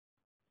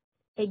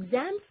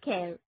Exam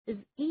scare is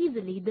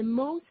easily the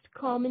most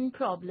common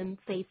problem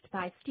faced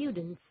by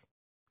students.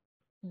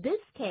 This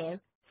scare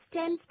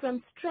stems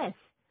from stress,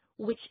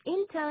 which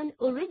in turn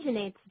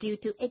originates due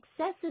to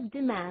excessive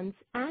demands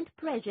and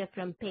pressure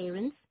from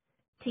parents,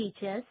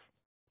 teachers,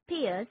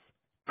 peers,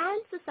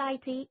 and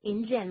society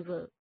in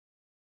general.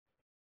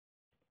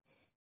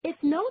 If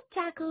not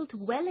tackled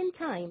well in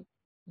time,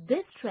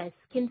 this stress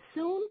can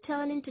soon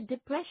turn into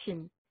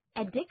depression,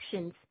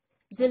 addictions,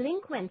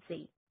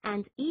 delinquency,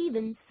 and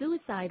even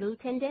suicidal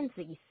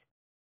tendencies.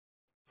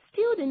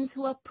 Students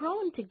who are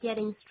prone to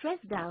getting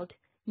stressed out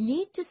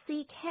need to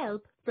seek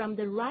help from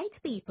the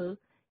right people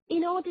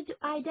in order to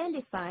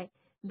identify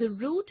the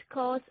root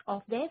cause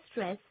of their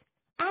stress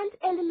and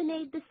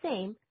eliminate the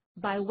same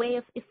by way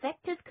of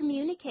effective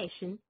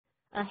communication,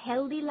 a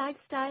healthy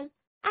lifestyle,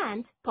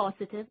 and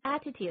positive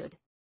attitude.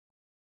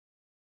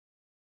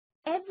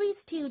 Every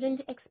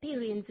student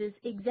experiences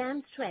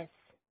exam stress,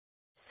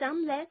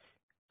 some less,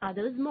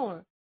 others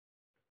more.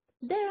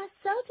 There are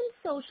certain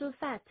social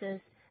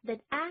factors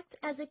that act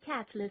as a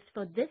catalyst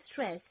for this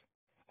stress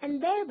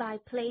and thereby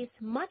place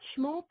much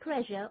more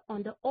pressure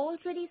on the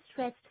already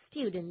stressed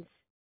students.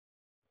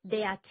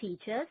 They are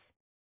teachers,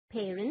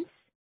 parents,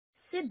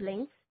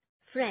 siblings,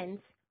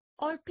 friends,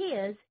 or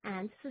peers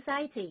and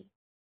society.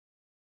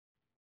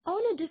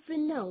 On a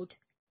different note,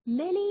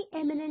 many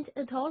eminent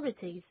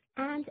authorities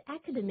and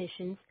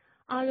academicians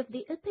are of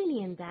the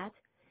opinion that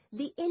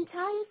the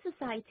entire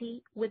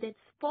society, with its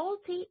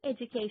faulty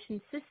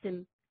education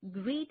system,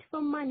 greed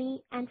for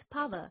money and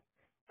power,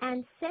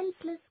 and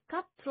senseless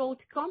cutthroat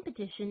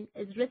competition,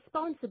 is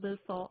responsible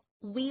for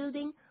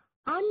wielding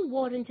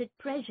unwarranted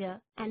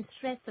pressure and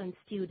stress on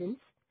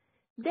students,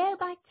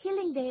 thereby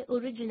killing their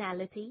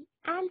originality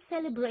and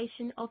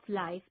celebration of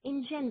life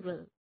in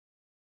general.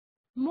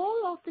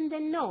 More often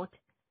than not,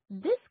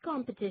 this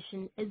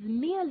competition is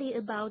merely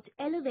about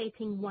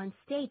elevating one's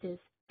status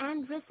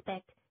and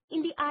respect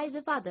in the eyes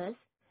of others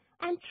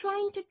and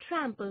trying to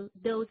trample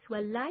those who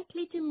are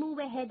likely to move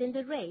ahead in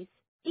the race,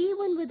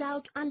 even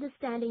without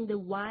understanding the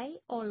why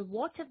or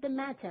what of the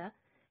matter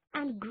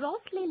and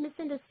grossly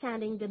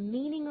misunderstanding the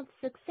meaning of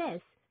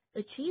success,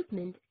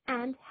 achievement,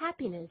 and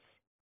happiness.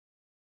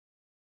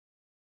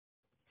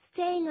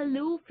 Staying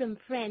aloof from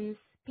friends,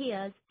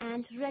 peers,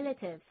 and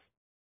relatives.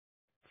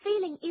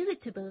 Feeling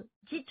irritable,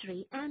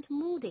 jittery, and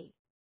moody.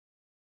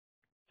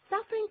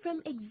 Suffering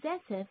from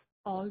excessive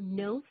or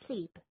no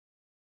sleep.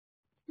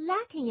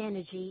 Lacking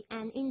energy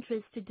and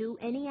interest to do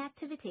any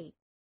activity.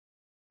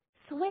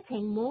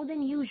 Sweating more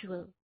than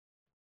usual.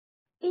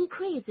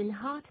 Increase in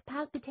heart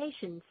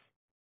palpitations.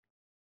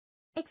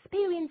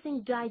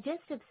 Experiencing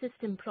digestive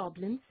system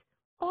problems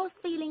or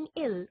feeling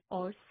ill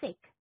or sick.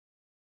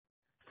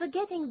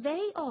 Forgetting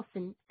very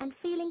often and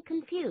feeling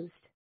confused.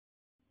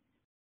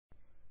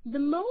 The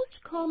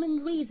most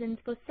common reasons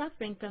for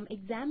suffering from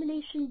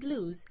examination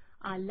blues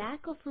are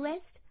lack of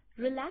rest,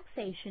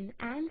 relaxation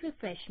and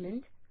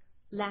refreshment,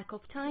 lack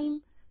of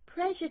time,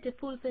 pressure to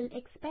fulfill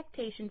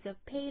expectations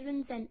of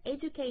parents and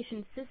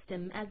education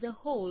system as a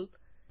whole,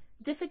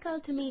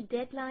 difficult to meet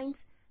deadlines,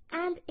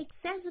 and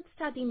excessive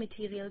study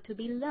material to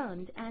be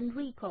learned and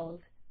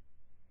recalled.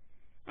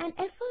 An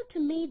effort to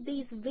meet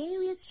these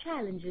various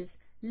challenges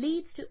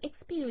leads to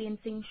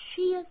experiencing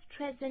sheer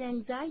stress and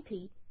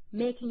anxiety,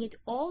 making it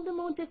all the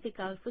more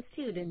difficult for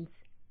students.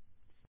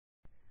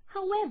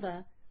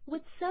 However,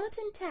 with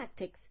certain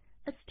tactics,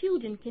 a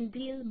student can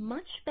deal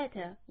much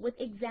better with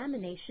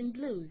examination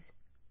blues.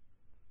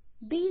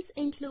 These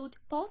include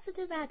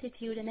positive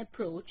attitude and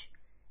approach,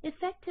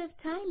 effective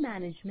time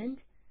management,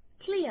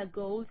 clear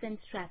goals and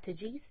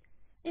strategies,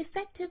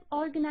 effective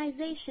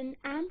organization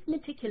and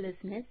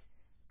meticulousness,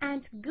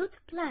 and good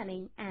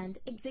planning and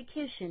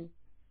execution.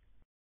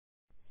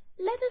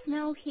 Let us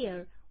now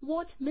hear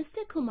what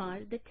Mr. Kumar,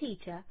 the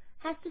teacher,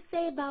 has to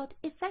say about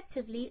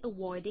effectively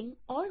avoiding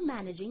or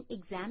managing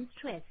exam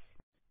stress.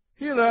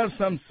 Here are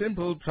some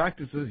simple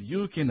practices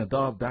you can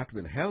adopt that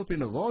will help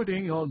in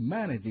avoiding or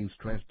managing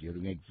stress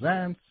during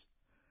exams.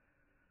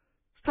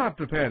 Start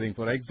preparing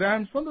for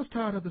exams from the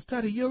start of the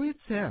study year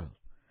itself.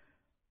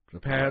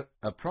 Prepare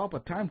a proper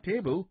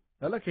timetable,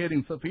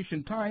 allocating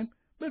sufficient time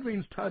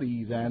between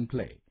studies and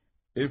play.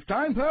 If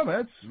time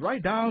permits,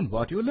 write down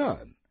what you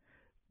learn.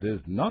 This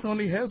not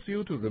only helps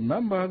you to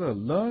remember the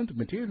learned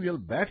material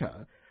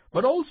better,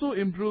 but also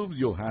improves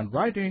your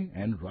handwriting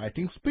and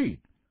writing speed.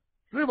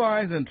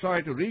 Revise and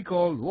try to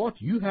recall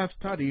what you have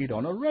studied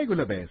on a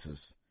regular basis.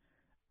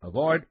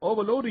 Avoid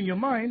overloading your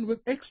mind with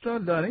extra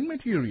learning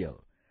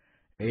material.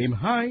 Aim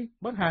high,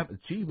 but have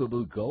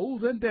achievable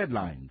goals and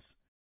deadlines.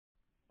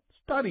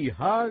 Study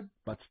hard,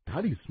 but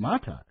study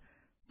smarter.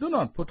 Do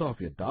not put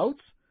off your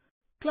doubts.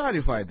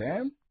 Clarify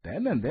them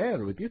then and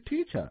there with your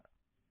teacher.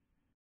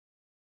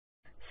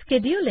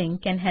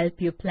 Scheduling can help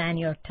you plan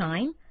your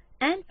time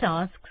and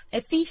tasks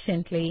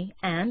efficiently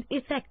and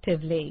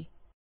effectively.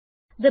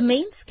 The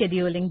main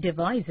scheduling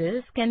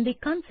devices can be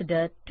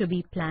considered to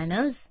be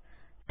planners,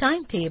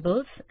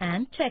 timetables,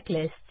 and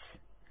checklists.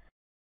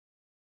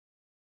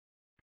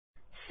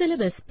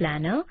 Syllabus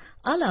Planner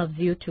allows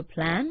you to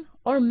plan,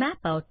 or map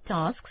out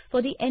tasks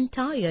for the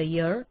entire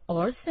year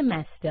or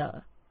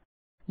semester.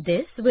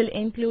 This will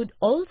include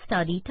all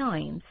study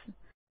times,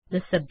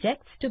 the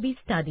subjects to be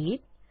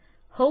studied,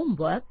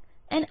 homework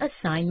and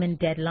assignment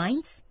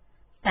deadlines,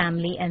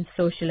 family and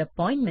social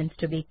appointments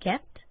to be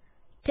kept,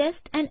 test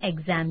and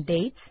exam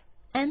dates,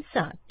 and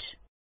such.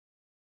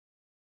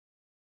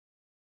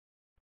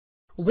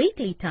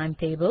 Weekly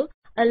timetable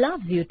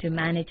allows you to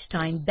manage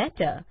time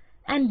better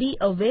and be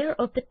aware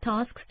of the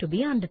tasks to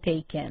be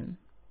undertaken.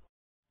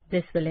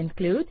 This will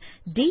include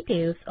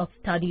details of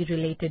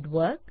study-related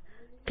work,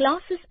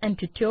 classes and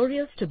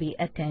tutorials to be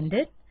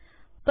attended,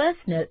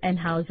 personal and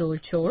household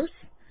chores,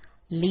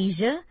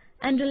 leisure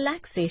and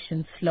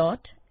relaxation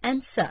slot,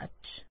 and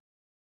such.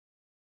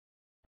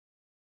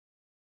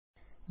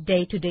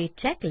 Day-to-day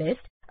checklist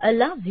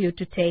allows you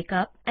to take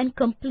up and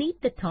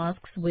complete the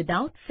tasks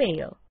without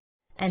fail,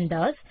 and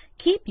thus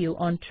keep you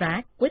on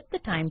track with the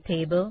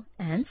timetable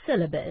and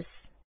syllabus.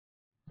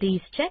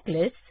 These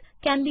checklists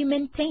can be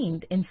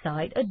maintained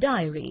inside a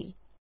diary.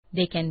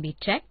 They can be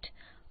checked,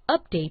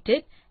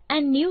 updated,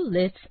 and new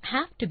lists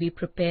have to be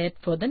prepared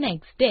for the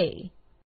next day.